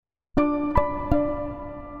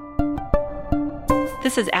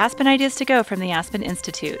This is Aspen Ideas to Go from the Aspen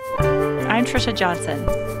Institute. I'm Trisha Johnson.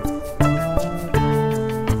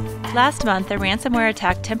 Last month, a ransomware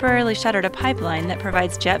attack temporarily shuttered a pipeline that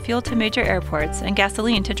provides jet fuel to major airports and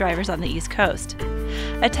gasoline to drivers on the East Coast.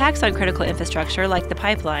 Attacks on critical infrastructure like the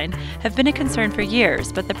pipeline have been a concern for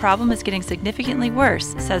years, but the problem is getting significantly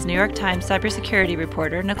worse, says New York Times cybersecurity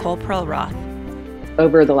reporter Nicole Perlroth.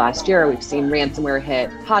 Over the last year, we've seen ransomware hit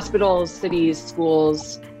hospitals, cities,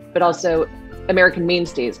 schools, but also American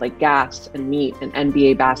mainstays like gas and meat and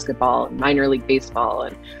NBA basketball and minor league baseball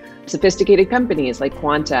and sophisticated companies like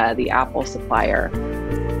Quanta, the Apple supplier.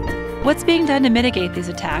 What's being done to mitigate these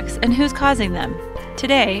attacks and who's causing them?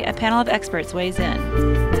 Today, a panel of experts weighs in.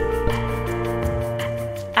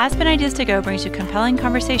 Aspen Ideas to Go brings you compelling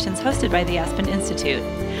conversations hosted by the Aspen Institute.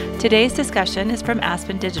 Today's discussion is from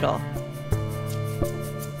Aspen Digital.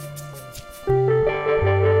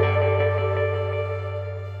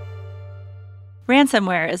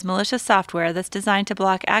 Ransomware is malicious software that's designed to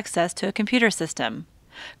block access to a computer system.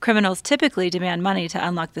 Criminals typically demand money to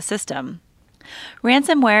unlock the system.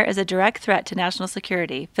 Ransomware is a direct threat to national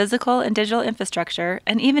security, physical and digital infrastructure,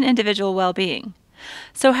 and even individual well-being.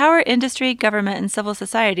 So how are industry, government, and civil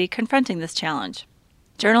society confronting this challenge?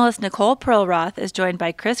 Journalist Nicole Perlroth is joined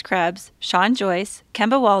by Krebs, Joyce,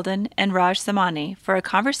 Kemba Walden, and Raj Samani for a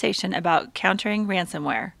conversation about countering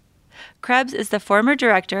ransomware. Krebs is the former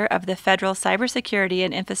director of the Federal Cybersecurity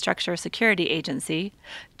and Infrastructure Security Agency.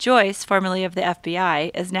 Joyce, formerly of the FBI,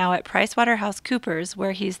 is now at PricewaterhouseCoopers,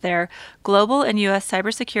 where he's their global and U.S.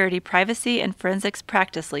 cybersecurity privacy and forensics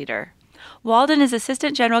practice leader. Walden is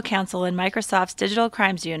assistant general counsel in Microsoft's Digital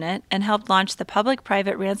Crimes Unit and helped launch the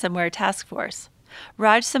Public-Private Ransomware Task Force.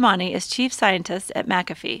 Raj Samani is chief scientist at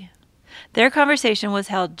McAfee. Their conversation was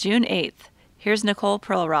held June 8th. Here's Nicole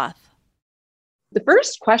Perlroth. The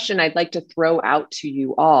first question I'd like to throw out to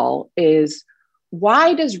you all is,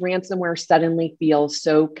 why does ransomware suddenly feel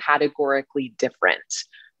so categorically different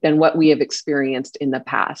than what we have experienced in the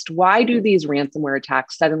past? Why do these ransomware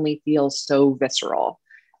attacks suddenly feel so visceral?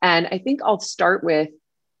 And I think I'll start with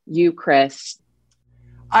you, Chris.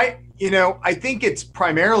 I think it's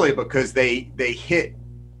primarily because they hit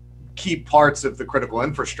key parts of the critical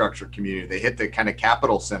infrastructure community. They hit the kind of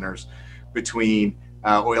capital centers between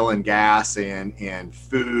oil and gas and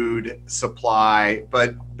food supply,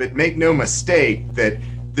 but make no mistake that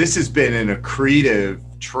this has been an accretive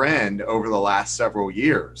trend over the last several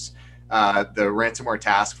years. The ransomware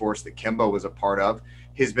task force that Kemba was a part of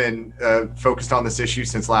has been focused on this issue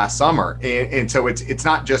since last summer, and so it's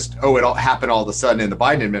not just it all happened all of a sudden in the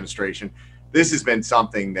Biden administration. This has been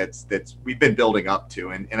something that's we've been building up to,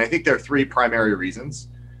 and I think there are three primary reasons.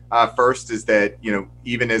 First is that,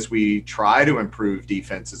 even as we try to improve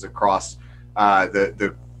defenses across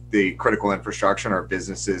the critical infrastructure in our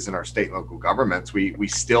businesses and our state and local governments, we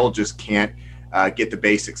still just can't get the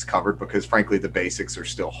basics covered because, frankly, the basics are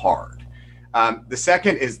still hard. The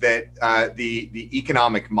second is that the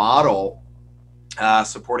economic model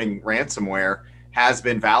supporting ransomware has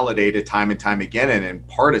been validated time and time again, and in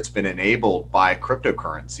part it's been enabled by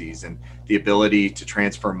cryptocurrencies and the ability to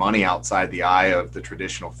transfer money outside the eye of the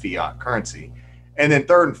traditional fiat currency. And then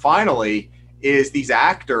third and finally is these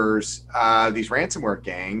actors, these ransomware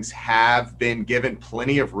gangs, have been given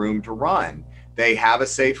plenty of room to run. They have a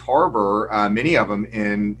safe harbor, many of them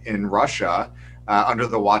in Russia, under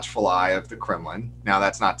the watchful eye of the Kremlin. Now,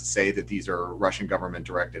 that's not to say that these are Russian government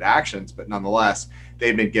directed actions, but nonetheless,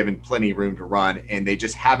 they've been given plenty of room to run, and they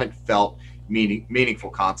just haven't felt meaningful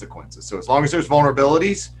consequences. So as long as there's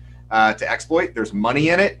vulnerabilities to exploit, there's money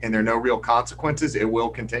in it, and there are no real consequences, it will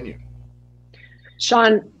continue.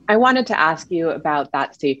 Sean, I wanted to ask you about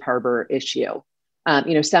that safe harbor issue.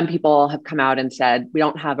 Some people have come out and said, we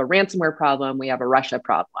don't have a ransomware problem, we have a Russia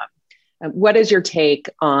problem. What is your take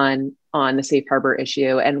on the safe harbor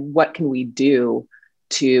issue, and what can we do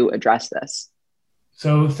to address this?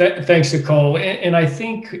 So thanks, Nicole. And I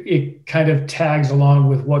think it kind of tags along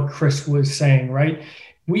with what Chris was saying, right?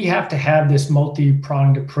 We have to have this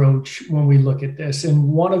multi-pronged approach when we look at this.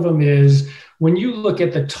 And one of them is, when you look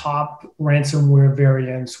at the top ransomware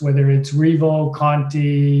variants, whether it's Revo,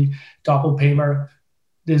 Conti, Doppelpaymer,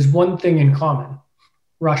 there's one thing in common: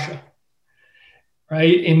 Russia.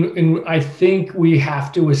 Right. And I think we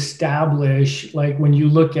have to establish, like, when you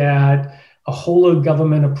look at a whole of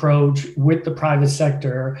government approach with the private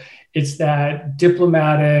sector, it's that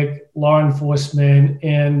diplomatic, law enforcement,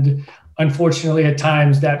 and unfortunately at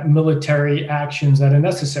times that military actions that are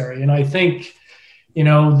necessary. And I think,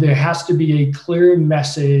 there has to be a clear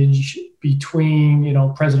message between,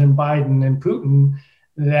 President Biden and Putin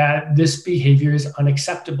that this behavior is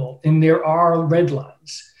unacceptable. And there are red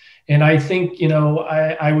lines. And I think,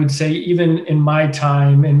 I would say even in my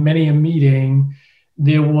time in many a meeting,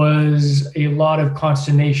 there was a lot of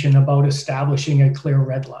consternation about establishing a clear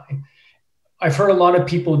red line. I've heard a lot of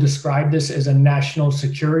people describe this as a national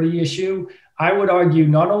security issue. I would argue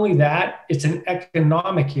not only that, it's an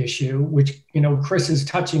economic issue, which, Chris is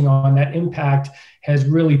touching on. That impact has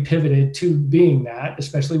really pivoted to being that,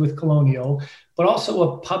 especially with Colonial, but also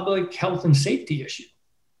a public health and safety issue,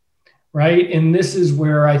 right? And this is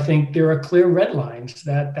where I think there are clear red lines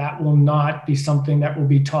that will not be something that will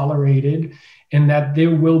be tolerated, and that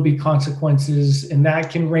there will be consequences, and that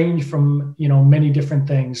can range from, many different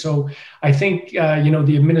things. So I think,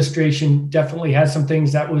 the administration definitely has some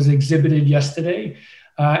things that was exhibited yesterday,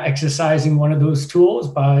 exercising one of those tools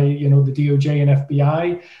by, the DOJ and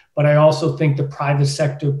FBI. But I also think the private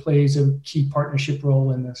sector plays a key partnership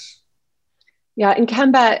role in this. Yeah, and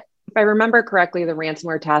Kemba, if I remember correctly, the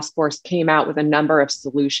ransomware task force came out with a number of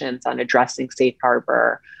solutions on addressing safe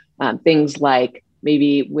harbor, things like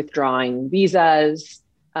maybe withdrawing visas,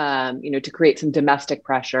 to create some domestic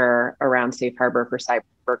pressure around safe harbor for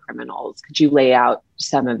cyber criminals. Could you lay out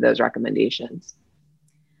some of those recommendations?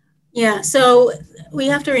 Yeah, so we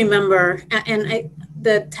have to remember, and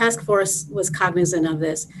the task force was cognizant of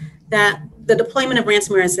this, that the deployment of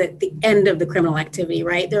ransomware is at the end of the criminal activity,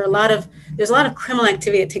 right? There's a lot of criminal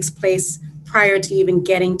activity that takes place prior to even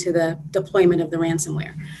getting to the deployment of the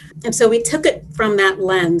ransomware. And so we took it from that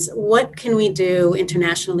lens. What can we do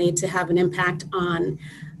internationally to have an impact on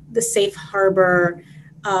the safe harbor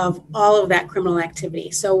of all of that criminal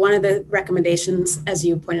activity? So one of the recommendations, as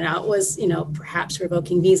you pointed out, was, perhaps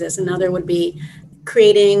revoking visas. Another would be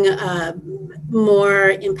creating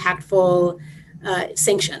more impactful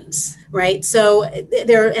sanctions, right? So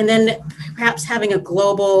and then perhaps having a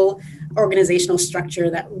global organizational structure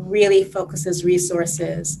that really focuses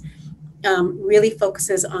resources, really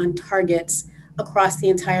focuses on targets across the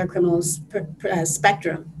entire criminal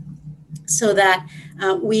spectrum, so that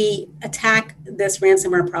we attack this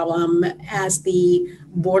ransomware problem as the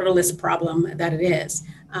borderless problem that it is.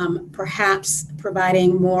 Perhaps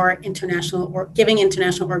providing more international, or giving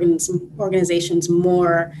international organizations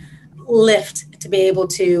more lift to be able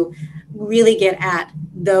to really get at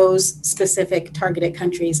those specific targeted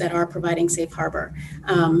countries that are providing safe harbor.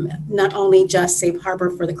 Not only just safe harbor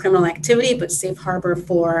for the criminal activity, but safe harbor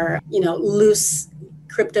for, loose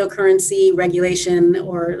cryptocurrency regulation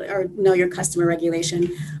or know your customer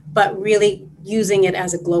regulation, but really using it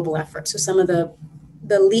as a global effort. So some of the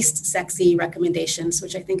least sexy recommendations,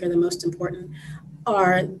 which I think are the most important,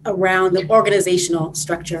 are around the organizational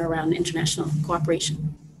structure around international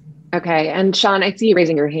cooperation. Okay. And Sean, I see you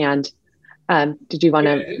raising your hand. Did you want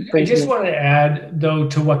to bring? I just want to add, though,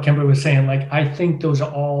 to what Kemba was saying. I think those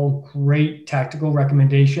are all great tactical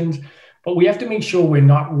recommendations, but we have to make sure we're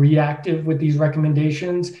not reactive with these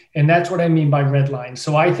recommendations. And that's what I mean by red lines.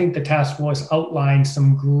 So I think the task force outlined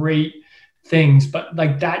some great things, but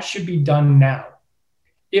that should be done now.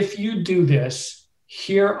 If you do this,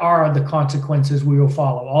 here are the consequences we will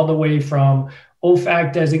follow, all the way from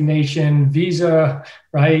OFAC designation, visa,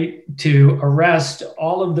 right, to arrest,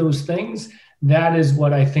 all of those things. That is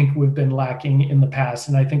what I think we've been lacking in the past.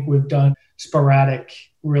 And I think we've done sporadic,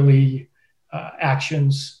 really,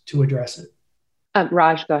 actions to address it.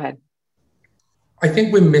 Raj, go ahead. I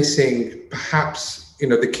think we're missing perhaps,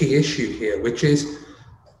 the key issue here, which is,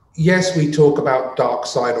 yes, we talk about dark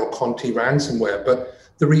side or Conti ransomware, but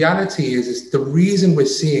the reality is the reason we're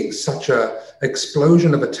seeing such a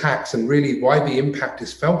explosion of attacks, and really why the impact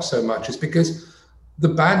is felt so much, is because the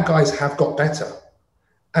bad guys have got better.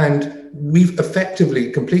 And we've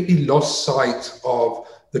effectively completely lost sight of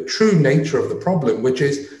the true nature of the problem, which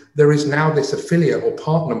is there is now this affiliate or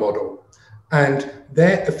partner model. And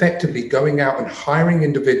they're effectively going out and hiring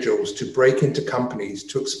individuals to break into companies,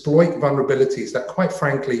 to exploit vulnerabilities that, quite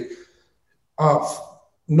frankly, are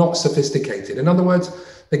not sophisticated. In other words,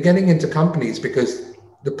 they're getting into companies because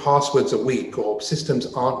the passwords are weak or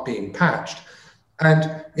systems aren't being patched.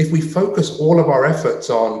 And if we focus all of our efforts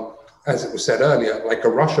on, as it was said earlier, like a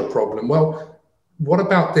Russia problem, well, what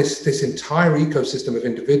about this entire ecosystem of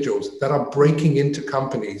individuals that are breaking into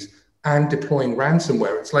companies and deploying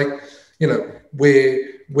ransomware? It's like,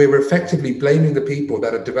 we're effectively blaming the people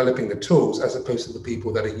that are developing the tools as opposed to the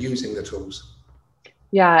people that are using the tools.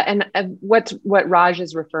 Yeah, and what Raj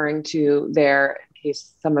is referring to there, in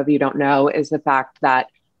case some of you don't know, is the fact that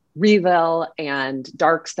Revil and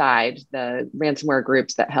DarkSide, the ransomware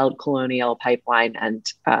groups that held Colonial Pipeline and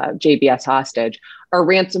JBS hostage, are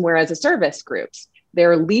ransomware as a service groups.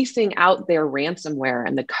 They're leasing out their ransomware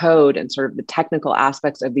and the code and sort of the technical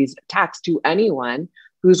aspects of these attacks to anyone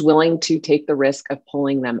who's willing to take the risk of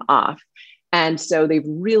pulling them off. And so they've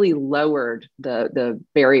really lowered the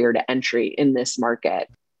barrier to entry in this market.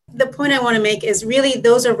 The point I want to make is really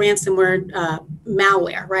those are ransomware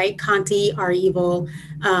malware, right? Conti, REvil,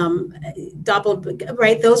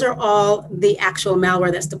 right? Those are all the actual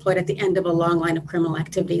malware that's deployed at the end of a long line of criminal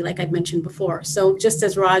activity, like I'd mentioned before. So just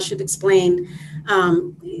as Raj should explain,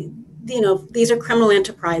 these are criminal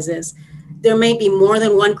enterprises. There may be more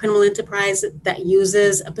than one criminal enterprise that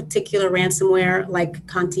uses a particular ransomware like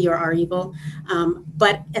Conti or REvil.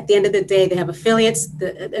 But at the end of the day, they have affiliates.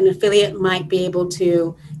 An affiliate might be able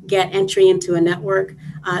to get entry into a network.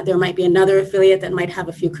 There might be another affiliate that might have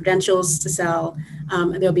a few credentials to sell.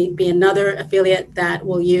 There'll be another affiliate that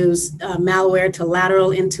will use malware to lateral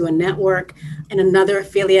into a network, and another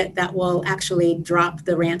affiliate that will actually drop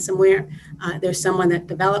the ransomware. There's someone that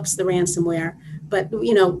develops the ransomware. But,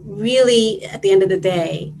 really, at the end of the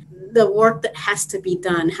day, the work that has to be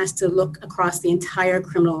done has to look across the entire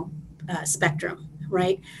criminal spectrum,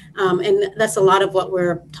 right? And that's a lot of what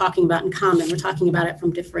we're talking about in common. We're talking about it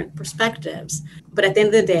from different perspectives. But at the end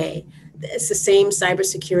of the day, it's the same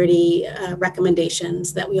cybersecurity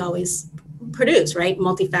recommendations that we always produce, right?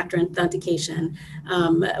 Multi-factor authentication,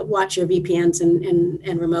 watch your VPNs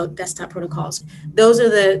and remote desktop protocols. Those are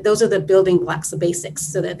the building blocks, the basics,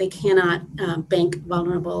 so that they cannot bank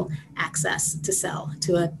vulnerable access to sell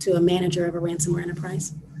to a manager of a ransomware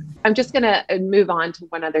enterprise. I'm just going to move on to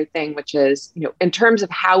one other thing, which is, in terms of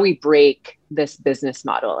how we break this business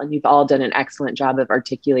model, and you've all done an excellent job of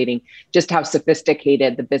articulating just how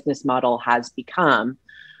sophisticated the business model has become.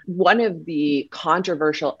 One of the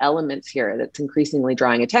controversial elements here that's increasingly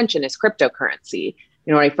drawing attention is cryptocurrency.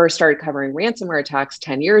 When I first started covering ransomware attacks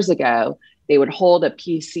 10 years ago, they would hold a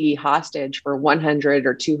PC hostage for 100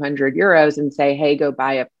 or 200 euros and say, hey, go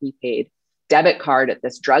buy a prepaid debit card at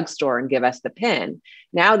this drugstore and give us the PIN.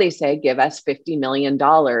 Now they say, give us $50 million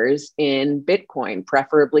in Bitcoin,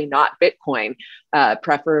 preferably not Bitcoin,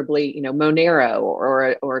 preferably, Monero or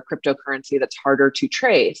a cryptocurrency that's harder to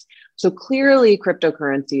trace. So clearly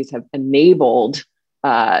cryptocurrencies have enabled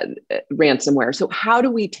ransomware. So how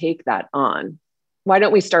do we take that on? Why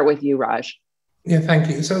don't we start with you, Raj? Yeah, thank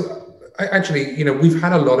you. So actually, we've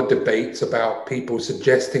had a lot of debates about people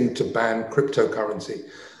suggesting to ban cryptocurrency,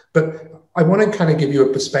 but I want to kind of give you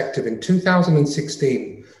a perspective. In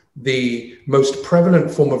 2016, the most prevalent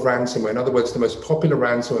form of ransomware, in other words, the most popular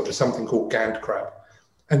ransomware, was something called GandCrab.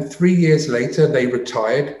 And 3 years later, they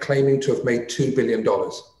retired, claiming to have made $2 billion.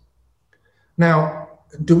 Now,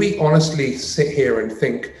 do we honestly sit here and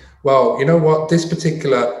think, well, you know what, this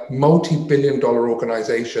particular multi-billion-dollar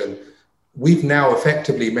organization, we've now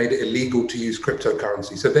effectively made it illegal to use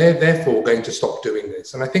cryptocurrency. So they're therefore going to stop doing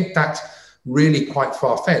this. And I think that's really quite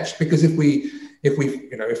far-fetched, because if we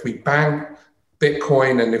ban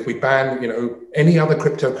Bitcoin and if we ban any other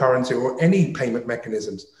cryptocurrency or any payment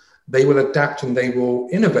mechanisms, they will adapt and they will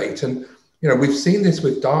innovate. And we've seen this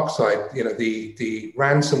with DarkSide, the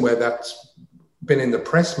ransomware that's been in the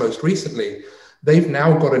press most recently. They've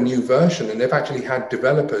now got a new version, and they've actually had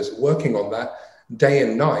developers working on that day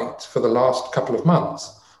and night for the last couple of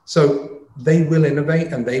months. So they will innovate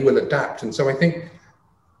and they will adapt. And so I think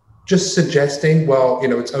just suggesting, well,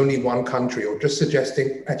 it's only one country, or just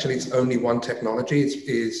suggesting actually it's only one technology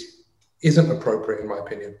isn't appropriate in my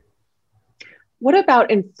opinion. What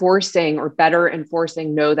about enforcing or better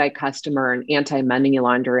enforcing know thy customer and anti-money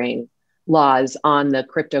laundering laws on the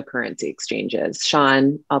cryptocurrency exchanges?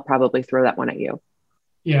 Sean, I'll probably throw that one at you.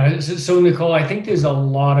 Yeah, so Nicole, I think there's a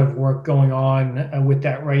lot of work going on with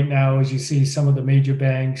that right now, as you see some of the major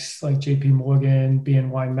banks like JP Morgan,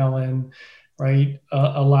 BNY Mellon, right,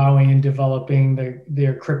 allowing and developing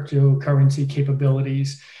their cryptocurrency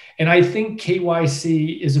capabilities. And I think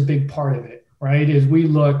KYC is a big part of it, right? As we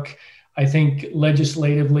look, I think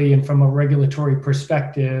legislatively and from a regulatory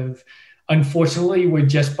perspective, unfortunately, we're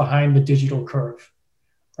just behind the digital curve,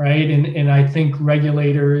 right? And I think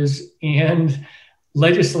regulators and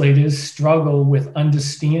legislators struggle with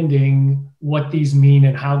understanding what these mean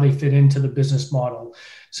and how they fit into the business model.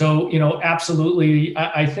 So, absolutely,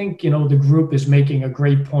 I think, the group is making a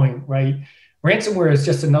great point, right? Ransomware is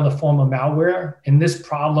just another form of malware, and this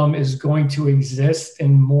problem is going to exist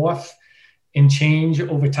and morph and change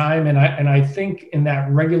over time. And I think in that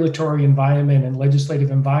regulatory environment and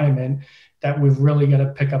legislative environment that we've really got to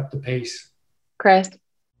pick up the pace. Chris?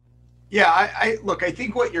 Yeah, I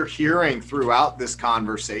think what you're hearing throughout this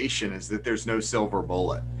conversation is that there's no silver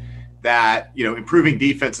bullet, that, improving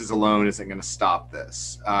defenses alone isn't going to stop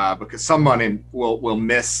this because someone will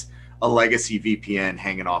miss a legacy VPN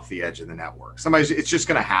hanging off the edge of the network. It's just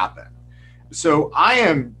going to happen. So I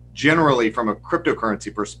am generally from a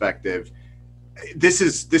cryptocurrency perspective, this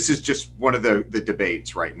is just one of the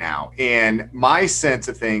debates right now. And my sense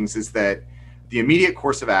of things is that the immediate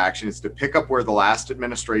course of action is to pick up where the last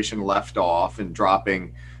administration left off and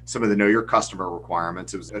dropping some of the know your customer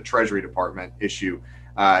requirements. It was a Treasury Department issue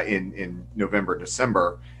in November,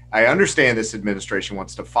 December. I understand this administration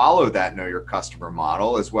wants to follow that know your customer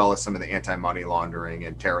model, as well as some of the anti-money laundering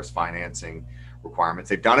and terrorist financing requirements.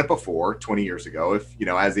 They've done it before 20 years ago. If,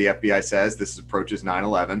 as the FBI says, this approaches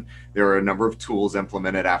 9/11, there are a number of tools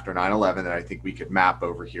implemented after 9/11 that I think we could map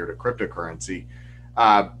over here to cryptocurrency.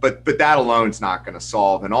 But that alone is not going to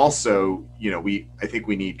solve. And also, I think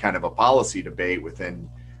we need kind of a policy debate within,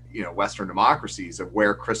 Western democracies of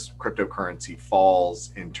where cryptocurrency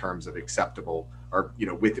falls in terms of acceptable or,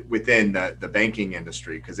 within the banking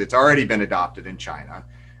industry, because it's already been adopted in China.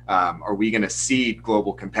 Are we going to cede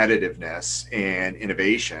global competitiveness and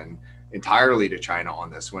innovation entirely to China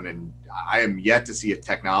on this one? And I am yet to see a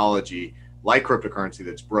technology like cryptocurrency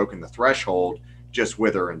that's broken the threshold just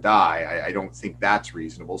wither and die. I don't think that's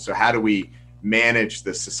reasonable. So how do we manage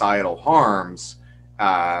the societal harms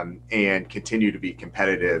and continue to be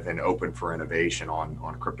competitive and open for innovation on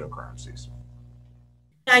cryptocurrencies?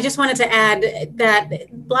 I just wanted to add that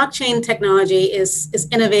blockchain technology is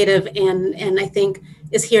innovative and I think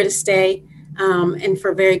is here to stay, and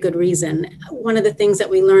for very good reason. One of the things that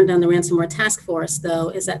we learned on the ransomware task force, though,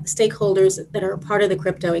 is that stakeholders that are a part of the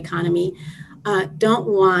crypto economy don't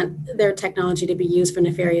want their technology to be used for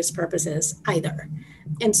nefarious purposes either.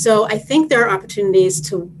 And so I think there are opportunities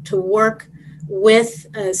to work with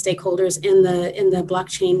stakeholders in the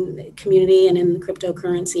blockchain community and in the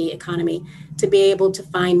cryptocurrency economy to be able to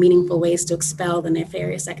find meaningful ways to expel the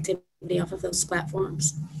nefarious activity off of those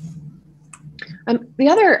platforms. The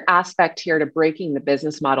other aspect here to breaking the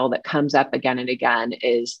business model that comes up again and again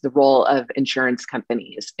is the role of insurance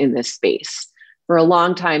companies in this space. For a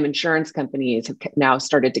long time, insurance companies have now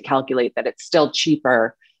started to calculate that it's still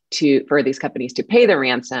cheaper for these companies to pay the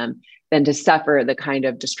ransom than to suffer the kind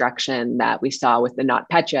of destruction that we saw with the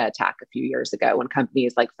NotPetya attack a few years ago, when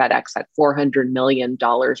companies like FedEx had $400 million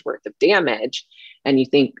worth of damage. And you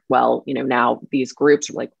think, well, now these groups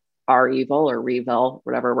like REvil or Revil,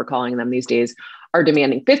 whatever we're calling them these days, are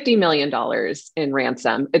demanding $50 million in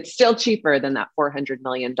ransom. It's still cheaper than that $400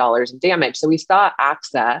 million in damage. So we saw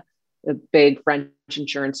AXA, the big French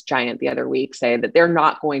insurance giant, the other week say that they're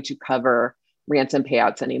not going to cover ransom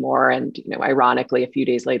payouts anymore. And, ironically, a few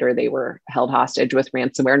days later, they were held hostage with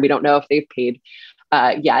ransomware. And we don't know if they've paid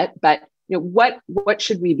yet. But what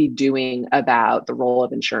should we be doing about the role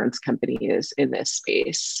of insurance companies in this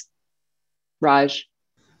space? Raj?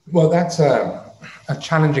 Well, that's a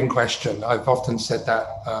challenging question. I've often said that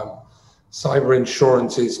cyber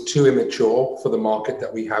insurance is too immature for the market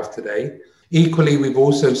that we have today. Equally, we've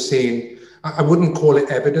also seen, I wouldn't call it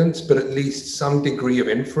evidence, but at least some degree of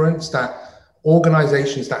inference that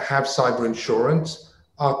organizations that have cyber insurance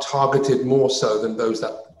are targeted more so than those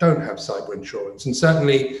that don't have cyber insurance. And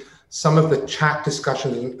certainly some of the chat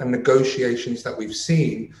discussions and negotiations that we've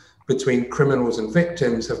seen between criminals and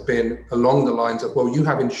victims have been along the lines of, well, you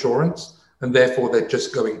have insurance and therefore they're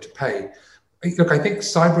just going to pay. Look, I think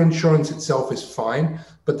cyber insurance itself is fine,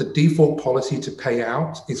 but the default policy to pay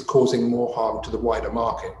out is causing more harm to the wider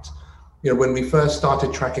market. When we first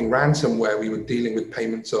started tracking ransomware, we were dealing with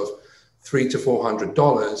payments of $300 to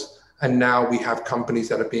 $400, and now we have companies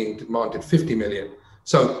that are being demanded $50 million.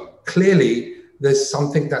 So clearly, there's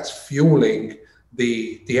something that's fueling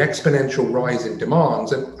the exponential rise in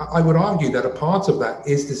demands, and I would argue that a part of that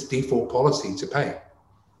is this default policy to pay.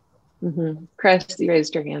 Mm-hmm. Chris, you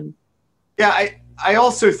raised your hand. Yeah, I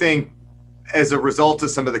also think as a result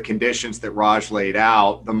of some of the conditions that Raj laid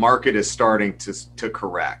out, the market is starting to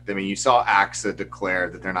correct. I mean, you saw AXA declare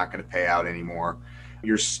that they're not going to pay out anymore.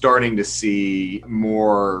 You're starting to see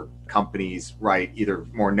more companies write either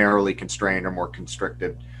more narrowly constrained or more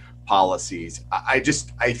constricted policies. I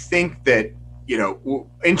think that,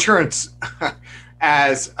 insurance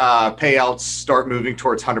as payouts start moving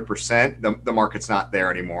towards 100%, the market's not there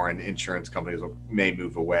anymore and insurance companies may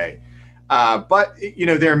move away. But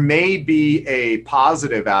there may be a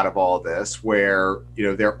positive out of all this where,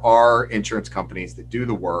 there are insurance companies that do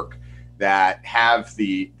the work, that have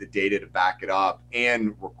the data to back it up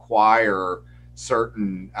and require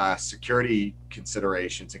certain security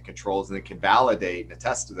considerations and controls, and they can validate and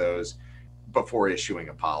attest to those before issuing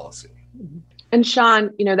a policy. And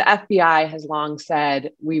Sean, the FBI has long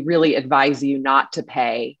said, we really advise you not to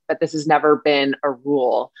pay, but this has never been a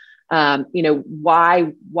rule.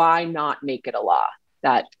 Why not make it a law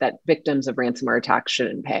that victims of ransomware attacks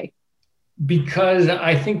shouldn't pay? because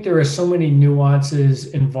I think there are so many nuances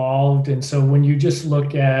involved. And so when you just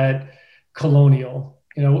look at Colonial,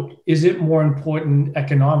 is it more important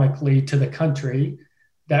economically to the country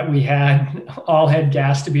that we all had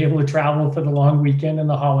gas to be able to travel for the long weekend and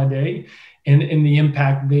the holiday and the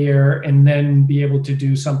impact there, and then be able to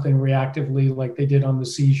do something reactively like they did on the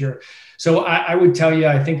seizure? So I would tell you,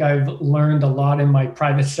 I think I've learned a lot in my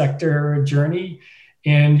private sector journey,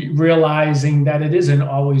 and realizing that it isn't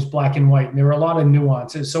always black and white. And there are a lot of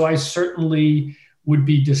nuances. So I certainly would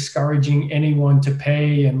be discouraging anyone to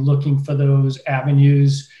pay and looking for those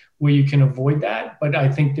avenues where you can avoid that. But I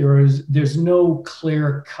think there's no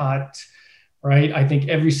clear cut, right? I think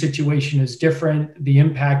every situation is different. The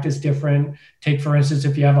impact is different. Take, for instance,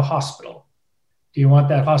 if you have a hospital, do you want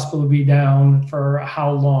that hospital to be down for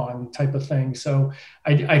how long, type of thing? So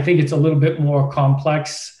I think it's a little bit more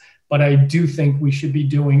complex, but I do think we should be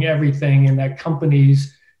doing everything, and that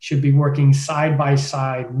companies should be working side by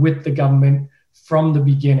side with the government from the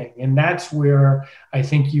beginning. And that's where I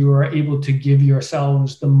think you are able to give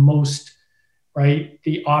yourselves the most, right,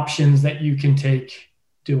 the options that you can take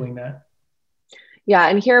doing that. Yeah,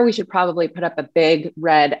 and here we should probably put up a big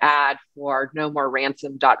red ad for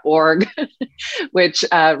nomoreransom.org, which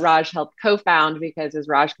Raj helped co-found, because as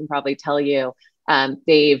Raj can probably tell you,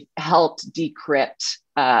 they've helped decrypt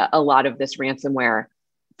a lot of this ransomware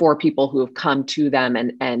for people who have come to them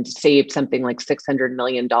and saved something like $600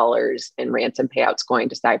 million in ransom payouts going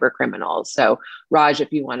to cyber criminals. So Raj,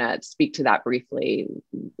 if you want to speak to that briefly,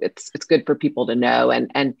 it's good for people to know.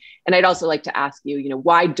 And I'd also like to ask you,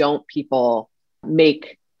 why don't people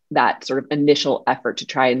make that sort of initial effort to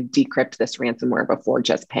try and decrypt this ransomware before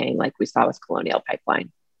just paying, like we saw with Colonial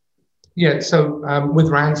Pipeline? Yeah, so with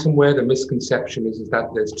ransomware, the misconception is that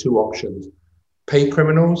there's two options: pay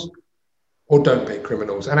criminals or don't pay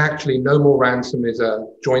criminals. And actually, No More Ransom is a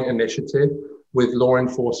joint initiative with law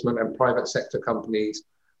enforcement and private sector companies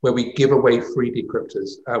where we give away free decryptors.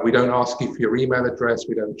 We don't ask you for your email address,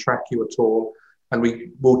 we don't track you at all, and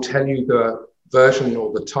we will tell you the version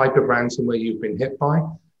or the type of ransomware you've been hit by,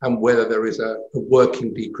 and whether there is a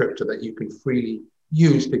working decryptor that you can freely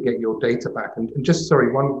use to get your data back. And just,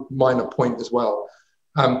 sorry, one minor point as well.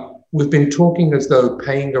 We've been talking as though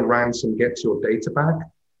paying a ransom gets your data back.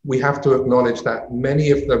 We have to acknowledge that many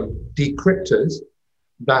of the decryptors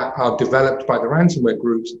that are developed by the ransomware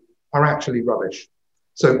groups are actually rubbish.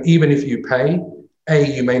 So even if you pay,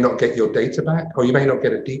 you may not get your data back, or you may not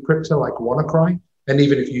get a decryptor like WannaCry. And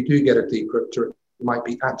even if you do get a decryptor, it might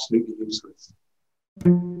be absolutely useless.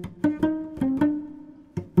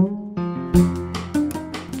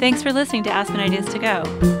 Thanks for listening to Aspen Ideas to Go.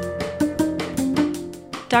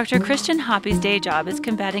 Dr. Christian Hoppy's day job is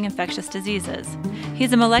combating infectious diseases.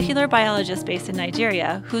 He's a molecular biologist based in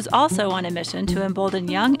Nigeria who's also on a mission to embolden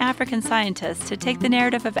young African scientists to take the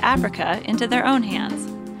narrative of Africa into their own hands.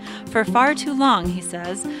 For far too long, he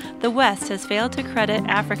says, the West has failed to credit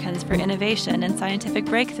Africans for innovation and scientific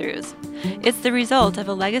breakthroughs. It's the result of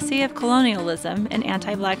a legacy of colonialism and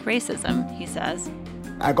anti-Black racism, he says.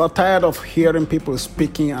 I got tired of hearing people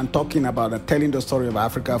speaking and talking about and telling the story of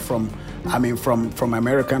Africa from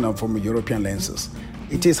American or from European lenses.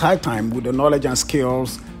 It is high time, with the knowledge and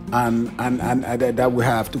skills and that we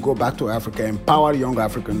have, to go back to Africa, empower young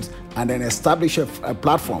Africans, and then establish a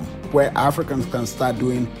platform where Africans can start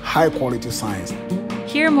doing high-quality science.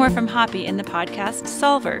 Hear more from Hoppy in the podcast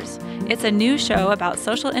Solvers. It's a new show about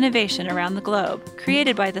social innovation around the globe,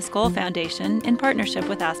 created by the Skoll Foundation in partnership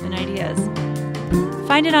with Aspen Ideas.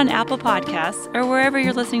 Find it on Apple Podcasts or wherever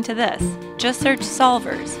you're listening to this. Just search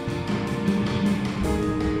Solvers.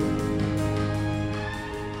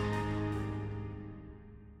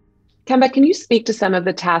 Kemba, can you speak to some of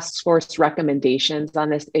the task force recommendations on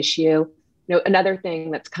this issue? Another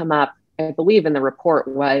thing that's come up, I believe, in the report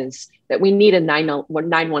was that we need a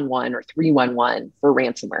 911 or 311 for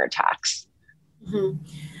ransomware attacks. Mm-hmm.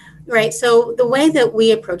 Right. So the way that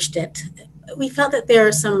we approached it, we felt that there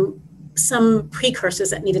are some precursors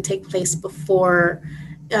that need to take place before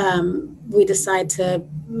we decide to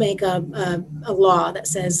make a law that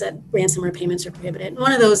says that ransomware payments are prohibited.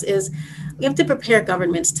 One of those is we have to prepare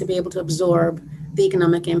governments to be able to absorb the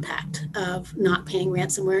economic impact of not paying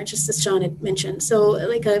ransomware, just as Sean had mentioned. So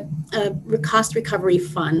like a cost recovery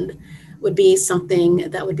fund would be something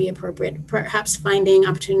that would be appropriate, perhaps finding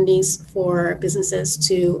opportunities for businesses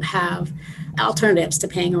to have alternatives to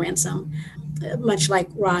paying a ransom, much like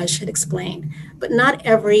Raj had explained. But not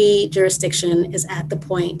every jurisdiction is at the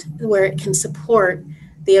point where it can support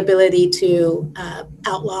the ability to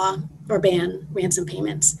outlaw or ban ransom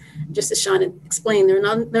payments. Just as Sean had explained, there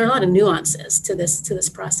are a lot of nuances to this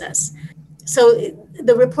process. So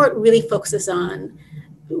the report really focuses on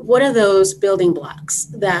what are those building blocks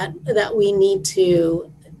that we need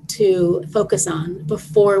to focus on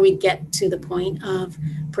before we get to the point of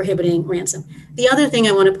prohibiting ransom. The other thing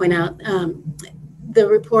I want to point out, the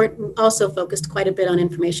report also focused quite a bit on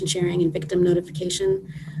information sharing and victim notification.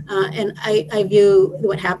 And I view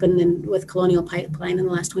what happened with Colonial Pipeline in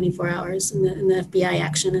the last 24 hours and the FBI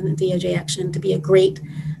action and the DOJ action to be a great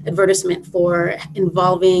advertisement for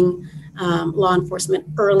involving law enforcement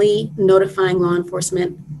early, notifying law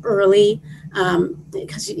enforcement early,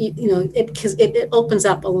 because it opens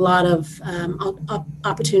up a lot of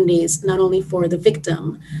opportunities not only for the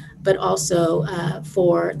victim, but also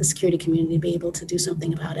for the security community to be able to do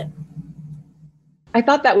something about it. I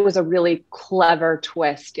thought that was a really clever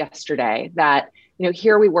twist yesterday that,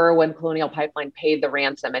 here we were when Colonial Pipeline paid the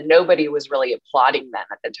ransom and nobody was really applauding them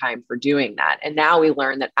at the time for doing that. And now we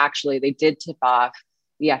learn that actually they did tip off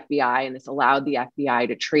the FBI, and this allowed the FBI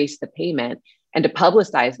to trace the payment and to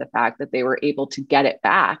publicize the fact that they were able to get it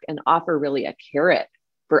back and offer really a carrot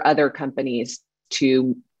for other companies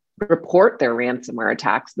to report their ransomware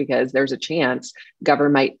attacks, because there's a chance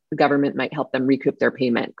the government might help them recoup their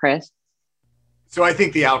payment. Chris? So I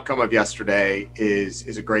think the outcome of yesterday is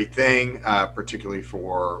a great thing, particularly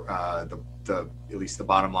for the at least the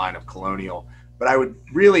bottom line of Colonial. But I would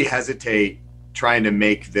really hesitate trying to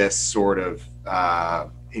make this sort of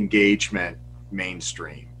engagement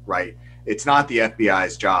mainstream, right? It's not the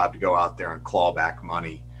FBI's job to go out there and claw back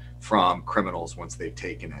money from criminals once they've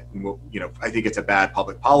taken it. And I think it's a bad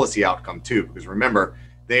public policy outcome too, because remember,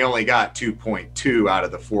 they only got 2.2 out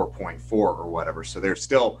of the 4.4 or whatever. So there's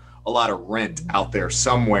still a lot of rent out there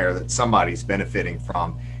somewhere that somebody's benefiting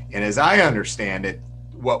from. And as I understand it,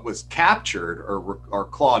 what was captured or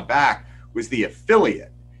clawed back was the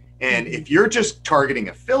affiliate. And if you're just targeting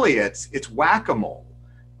affiliates, it's whack-a-mole.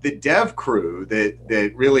 The dev crew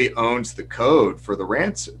that really owns the code for the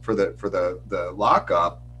ransom, for the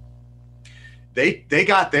lockup, they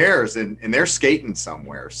got theirs and they're skating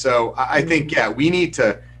somewhere. So I think, we need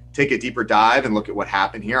to take a deeper dive and look at what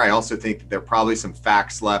happened here. I also think that there are probably some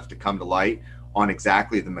facts left to come to light on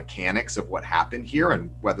exactly the mechanics of what happened here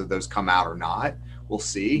and whether those come out or not. We'll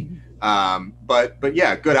see. But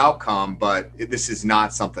yeah, good outcome, but this is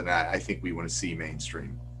not something that I think we want to see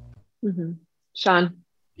mainstream. Mm-hmm. Sean?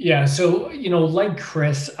 Yeah, so, like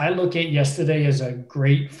Chris, I look at yesterday as a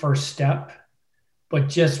great first step, but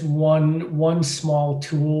just one small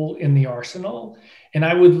tool in the arsenal. And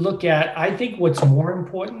I would look at, I think what's more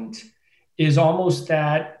important is almost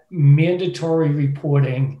that mandatory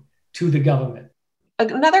reporting to the government.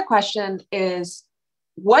 Another question is,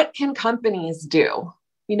 what can companies do?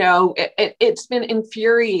 It's been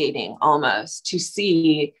infuriating almost to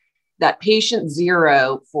see that patient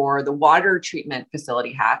zero for the water treatment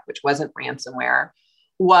facility hack, which wasn't ransomware,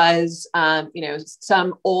 was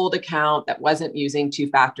some old account that wasn't using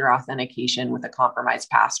two-factor authentication with a compromised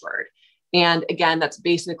password. And again, that's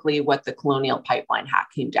basically what the Colonial Pipeline hack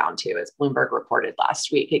came down to, as Bloomberg reported last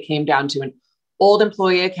week. It came down to an old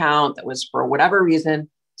employee account that was, for whatever reason,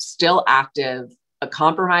 still active, a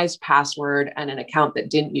compromised password, and an account that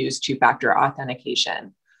didn't use two-factor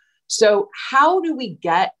authentication. So how do we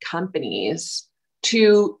get companies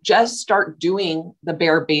to just start doing the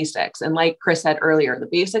bare basics? And like Chris said earlier, the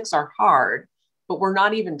basics are hard, but we're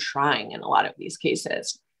not even trying in a lot of these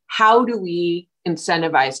cases. How do we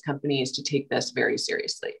incentivize companies to take this very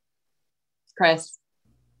seriously? Chris?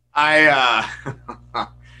 I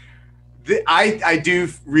do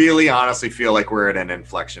really honestly feel like we're at an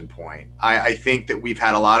inflection point. I think that we've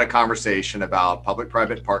had a lot of conversation about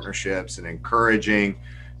public-private partnerships and encouraging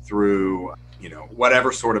through,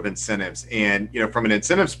 whatever sort of incentives. And, from an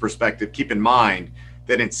incentives perspective, keep in mind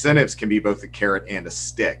that incentives can be both a carrot and a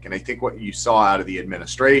stick. And I think what you saw out of the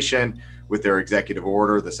administration with their executive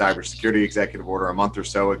order, the cybersecurity executive order a month or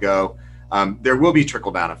so ago, there will be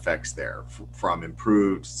trickle-down effects there from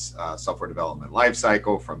improved software development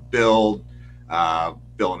lifecycle, from bill of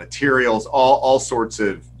materials, all sorts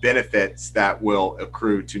of benefits that will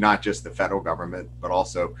accrue to not just the federal government, but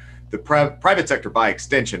also the private sector by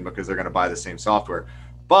extension, because they're going to buy the same software.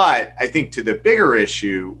 But I think to the bigger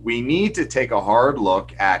issue, we need to take a hard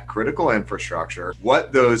look at critical infrastructure,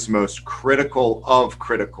 what those most critical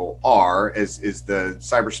are, as is the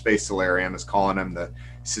cyberspace solarium is calling them, the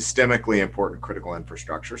systemically important critical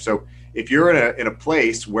infrastructure. So if you're in a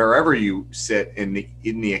place, wherever you sit in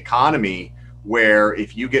the economy, where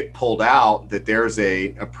if you get pulled out, that there's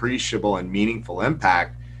a appreciable and meaningful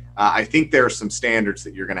impact, I think there are some standards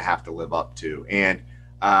that you're going to have to live up to. And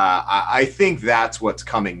I think that's what's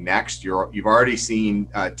coming next. You've already seen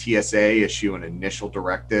TSA issue an initial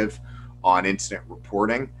directive on incident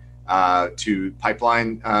reporting to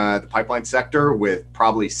the pipeline sector, with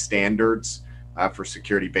probably standards for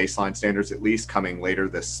security baseline standards at least coming later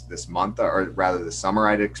this month, or rather this summer,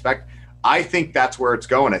 I'd expect. I think that's where it's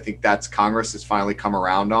going. I think that's Congress has finally come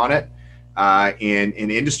around on it. And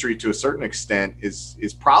industry, to a certain extent,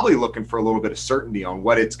 is probably looking for a little bit of certainty on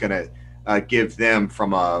what it's going to give them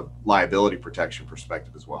from a liability protection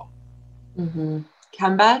perspective as well. Mm-hmm.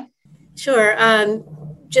 Kemba? Sure.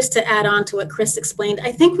 Just to add on to what Chris explained,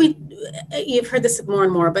 I think you've heard this more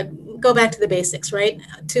and more, but go back to the basics, right?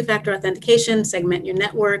 Two-factor authentication, segment your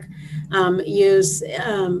network, use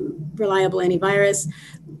reliable antivirus,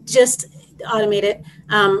 just automate it.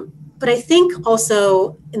 But I think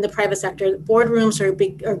also in the private sector, boardrooms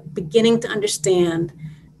are beginning to understand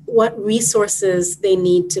what resources they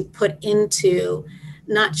need to put into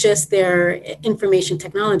not just their information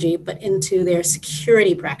technology, but into their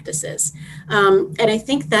security practices. And I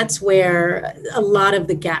think that's where a lot of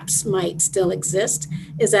the gaps might still exist,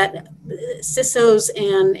 is that CISOs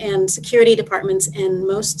and security departments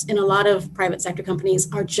in a lot of private sector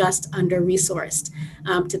companies are just under-resourced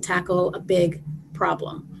to tackle a big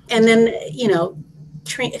problem. And then,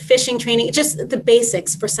 phishing training, just the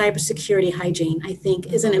basics for cybersecurity hygiene, I think,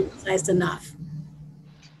 isn't emphasized enough.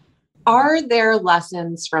 Are there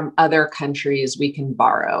lessons from other countries we can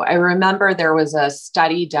borrow? I remember there was a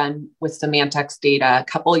study done with Symantec's data a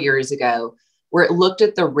couple of years ago where it looked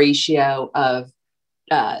at the ratio of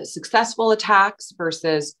successful attacks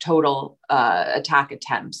versus total attack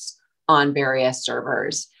attempts on various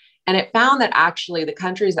servers. And it found that actually the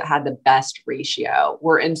countries that had the best ratio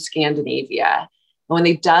were in Scandinavia. And when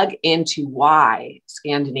they dug into why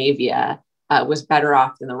Scandinavia was better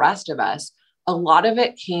off than the rest of us, a lot of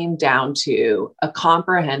it came down to a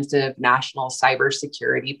comprehensive national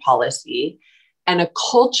cybersecurity policy and a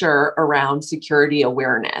culture around security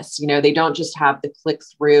awareness. They don't just have the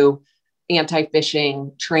click-through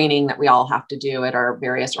anti-phishing training that we all have to do at our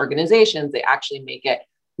various organizations. They actually make it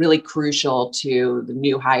really crucial to the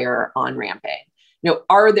new hire on-ramping.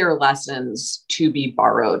 Are there lessons to be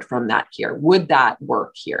borrowed from that here? Would that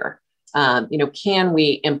work here? Can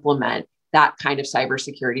we implement that kind of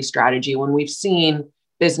cybersecurity strategy when we've seen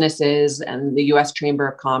businesses and the U.S. Chamber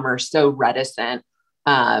of Commerce so reticent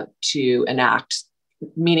to enact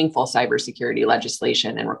meaningful cybersecurity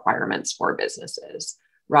legislation and requirements for businesses?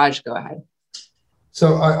 Raj, go ahead.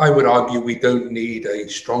 So I would argue we don't need a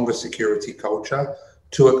stronger security culture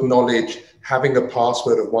to acknowledge having a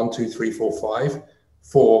password of 12345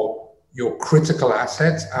 for your critical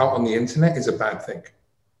assets out on the internet is a bad thing.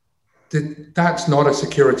 That's not a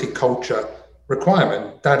security culture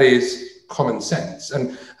requirement. That is common sense.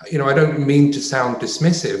 And, I don't mean to sound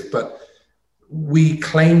dismissive, but we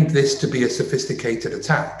claimed this to be a sophisticated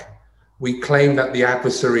attack. We claim that the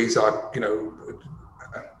adversaries are,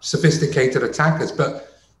 sophisticated attackers, but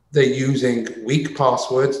they're using weak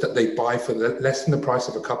passwords that they buy for less than the price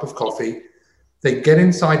of a cup of coffee. They get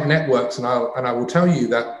inside networks, and I will tell you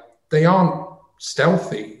that they aren't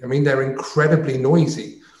stealthy. I mean, they're incredibly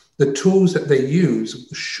noisy. The tools that they use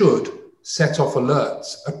should set off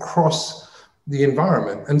alerts across the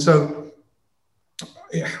environment. And so,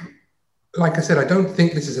 like I said, I don't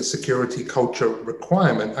think this is a security culture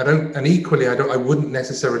requirement. I wouldn't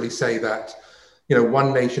necessarily say that,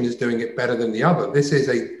 one nation is doing it better than the other. This is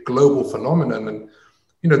a global phenomenon. And,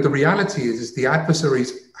 the reality is the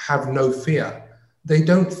adversaries have no fear. They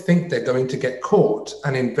don't think they're going to get caught,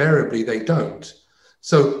 and invariably they don't.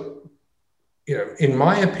 So, in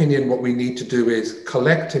my opinion, what we need to do is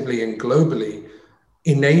collectively and globally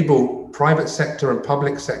enable private sector and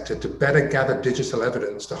public sector to better gather digital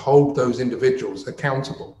evidence to hold those individuals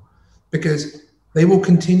accountable, because they will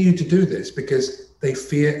continue to do this because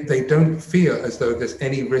they don't fear as though there's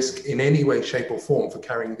any risk in any way, shape, or form for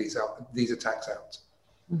carrying these attacks out.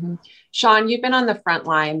 Mm-hmm. Sean, you've been on the front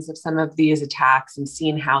lines of some of these attacks and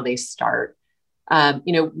seen how they start.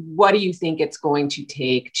 What do you think it's going to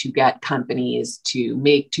take to get companies to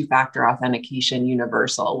make two-factor authentication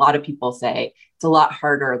universal? A lot of people say it's a lot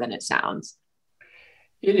harder than it sounds.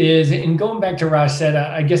 It is. And going back to Raj said,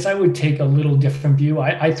 I guess I would take a little different view.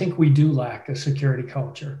 I think we do lack a security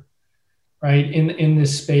culture, right, in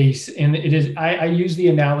this space. And it is, I use the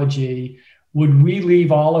analogy, would we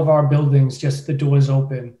leave all of our buildings just the doors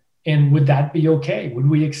open? And would that be okay? Would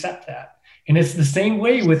we accept that? And it's the same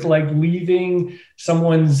way with like leaving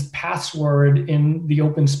someone's password in the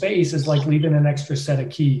open space is like leaving an extra set of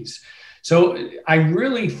keys. So I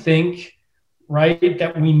really think, right,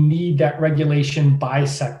 that we need that regulation by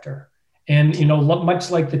sector. And,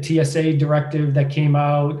 much like the TSA directive that came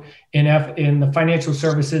out in the financial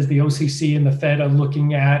services, the OCC and the Fed are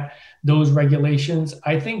looking at those regulations,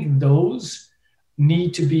 I think those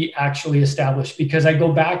need to be actually established, because I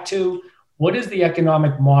go back to, what is the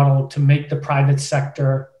economic model to make the private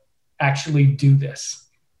sector actually do this?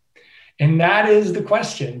 And that is the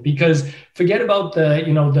question, because forget about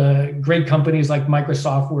the great companies like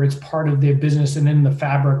Microsoft, where it's part of their business and in the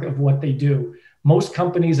fabric of what they do. Most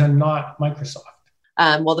companies are not Microsoft.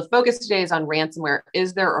 Well, the focus today is on ransomware.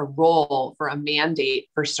 Is there a role for a mandate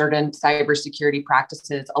for certain cybersecurity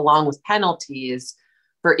practices, along with penalties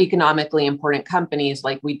for economically important companies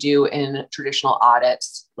like we do in traditional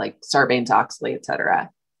audits, like Sarbanes-Oxley, et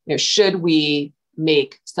cetera? Should we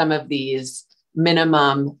make some of these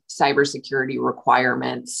minimum cybersecurity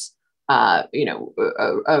requirements, a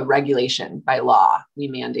regulation by law? We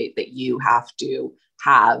mandate that you have to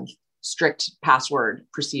have strict password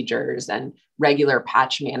procedures and regular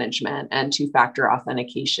patch management and two-factor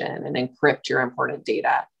authentication and encrypt your important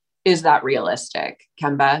data. Is that realistic?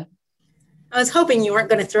 Kemba? I was hoping you weren't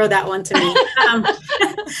going to throw that one to me.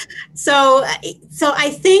 So I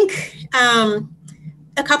think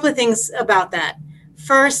a couple of things about that.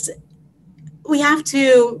 First, we have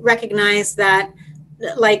to recognize that,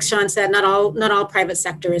 like Sean said, not all private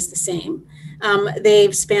sector is the same.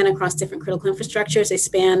 They span across different critical infrastructures. They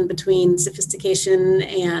span between sophistication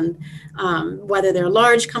and whether they're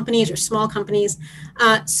large companies or small companies.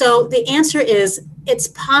 So the answer is it's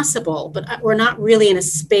possible, but we're not really in a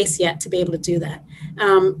space yet to be able to do that.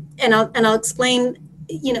 And I'll explain.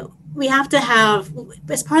 We have to have,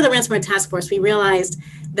 as part of the ransomware task force, we realized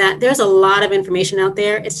that there's a lot of information out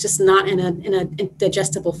there. It's just not in a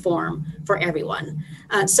digestible form for everyone.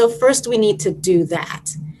 So first we need to do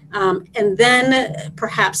that. And then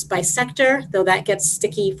perhaps by sector, though that gets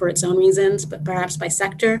sticky for its own reasons, but perhaps by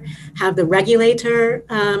sector, have the regulator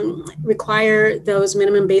require those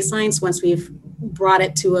minimum baselines once we've brought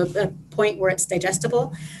it to a point where it's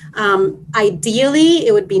digestible. Ideally,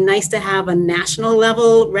 it would be nice to have a national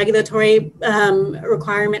level regulatory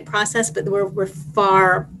requirement process, but we're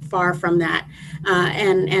far from that.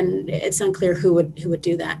 And it's unclear who would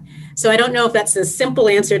do that. So I don't know if that's a simple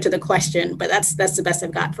answer to the question, but that's the best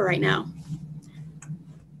I've got for right now.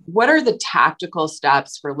 What are the tactical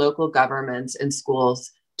steps for local governments and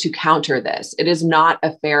schools to counter this? It is not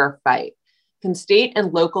a fair fight. Can state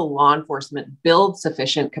and local law enforcement build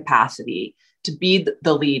sufficient capacity to be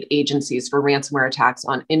the lead agencies for ransomware attacks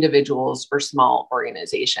on individuals or small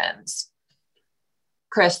organizations?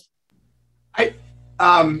 Chris?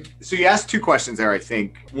 So you asked two questions there, I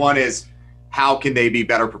think. One is, how can they be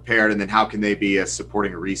better prepared? And then how can they be a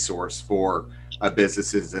supporting resource for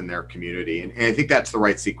businesses in their community? And I think that's the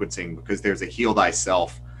right sequencing, because there's a heal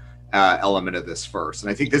thyself element of this first. And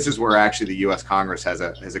I think this is where actually the U.S. Congress has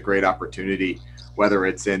a great opportunity, whether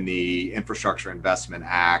it's in the Infrastructure Investment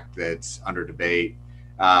Act that's under debate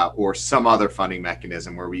or some other funding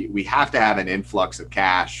mechanism where we have to have an influx of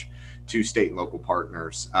cash to state and local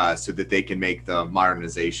partners so that they can make the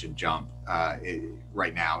modernization jump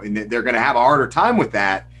right now. And they're going to have a harder time with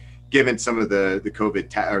that, given some of the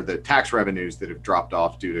COVID or the tax revenues that have dropped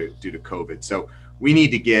off due to COVID. So we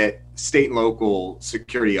need to get state and local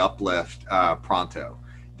security uplift pronto.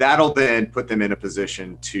 That'll then put them in a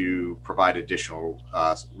position to provide additional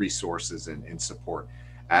resources and support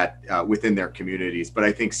within their communities. But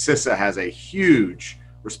I think CISA has a huge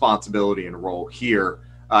responsibility and role here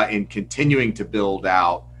in continuing to build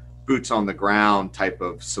out boots on the ground type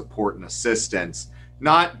of support and assistance,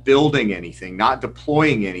 not building anything, not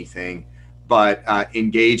deploying anything, but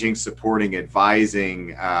engaging, supporting,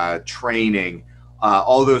 advising, training,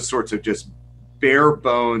 all those sorts of just bare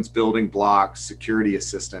bones building blocks, security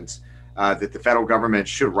assistance that the federal government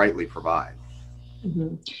should rightly provide.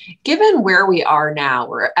 Mm-hmm. Given where we are now,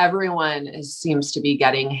 where everyone seems to be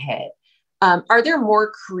getting hit, are there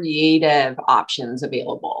more creative options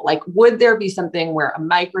available? Like, would there be something where a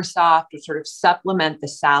Microsoft would sort of supplement the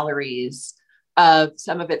salaries of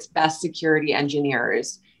some of its best security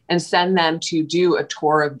engineers and send them to do a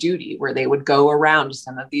tour of duty where they would go around to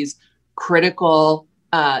some of these critical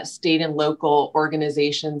state and local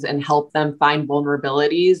organizations and help them find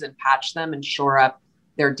vulnerabilities and patch them and shore up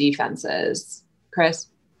their defenses? Chris?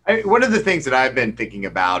 One of the things that I've been thinking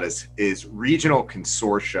about is regional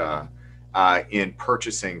consortia in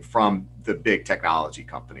purchasing from the big technology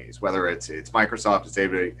companies, whether it's Microsoft, it's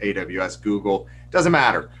AWS, Google, doesn't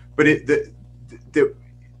matter. But to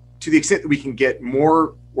the extent that we can get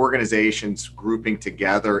more organizations grouping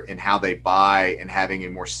together in how they buy and having a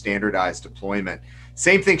more standardized deployment,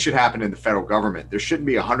 same thing should happen in the federal government. There shouldn't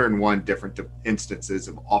be 101 different instances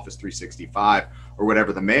of Office 365 or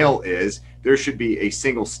whatever the mail is. There should be a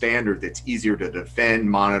single standard that's easier to defend,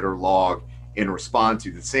 monitor, log, and respond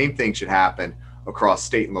to. The same thing should happen across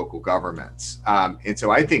state and local governments. And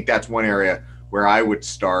so I think that's one area where I would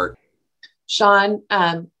start. Sean,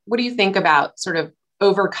 what do you think about sort of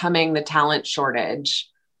overcoming the talent shortage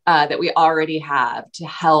that we already have to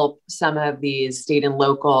help some of these state and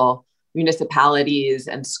local municipalities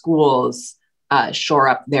and schools shore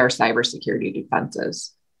up their cybersecurity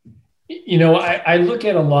defenses? I look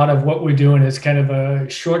at a lot of what we're doing as kind of a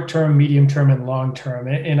short-term, medium-term, and long-term.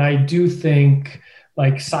 And I do think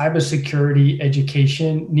like cybersecurity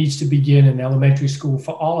education needs to begin in elementary school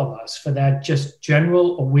for all of us, for that just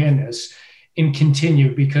general awareness, and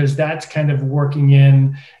continue, because that's kind of working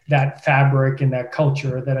in that fabric and that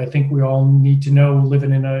culture that I think we all need to know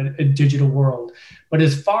living in a digital world. But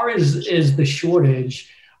as far as the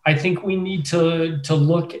shortage, I think we need to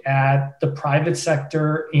look at the private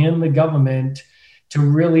sector and the government to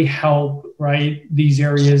really help, right? These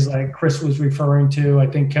areas like Chris was referring to, I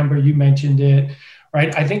think Kemba, you mentioned it,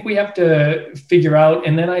 right? I think we have to figure out,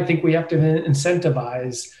 and then I think we have to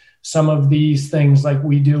incentivize some of these things, like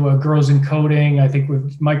we do a Girls in Coding. I think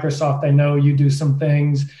with Microsoft, I know you do some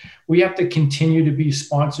things. We have to continue to be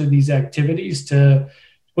sponsor these activities. We're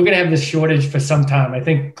going to have this shortage for some time. I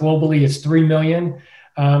think globally it's 3 million,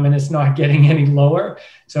 and it's not getting any lower.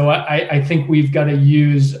 So I think we've got to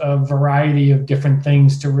use a variety of different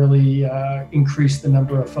things to really increase the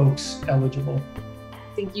number of folks eligible.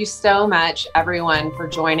 Thank you so much, everyone, for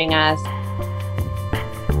joining us.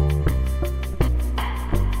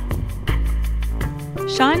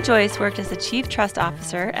 Sean Joyce worked as the Chief Trust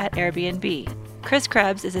Officer at Airbnb. Chris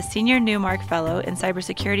Krebs is a Senior Newmark Fellow in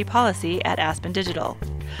Cybersecurity Policy at Aspen Digital.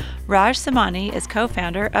 Raj Samani is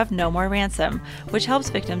co-founder of No More Ransom, which helps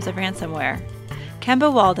victims of ransomware.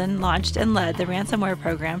 Kemba Walden launched and led the ransomware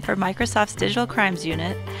program for Microsoft's Digital Crimes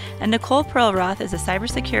Unit, and Nicole Perlroth is a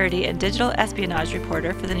cybersecurity and digital espionage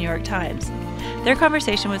reporter for the New York Times. Their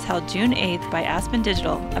conversation was held June 8th by Aspen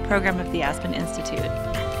Digital, a program of the Aspen Institute.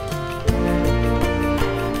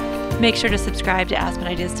 Make sure to subscribe to Aspen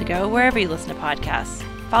Ideas to Go wherever you listen to podcasts.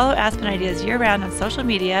 Follow Aspen Ideas year-round on social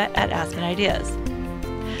media at Aspen Ideas.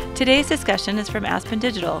 Today's discussion is from Aspen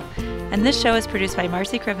Digital, and this show is produced by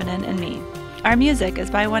Marcy Krivonen and me. Our music is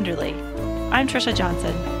by Wonderly. I'm Trisha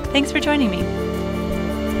Johnson. Thanks for joining me.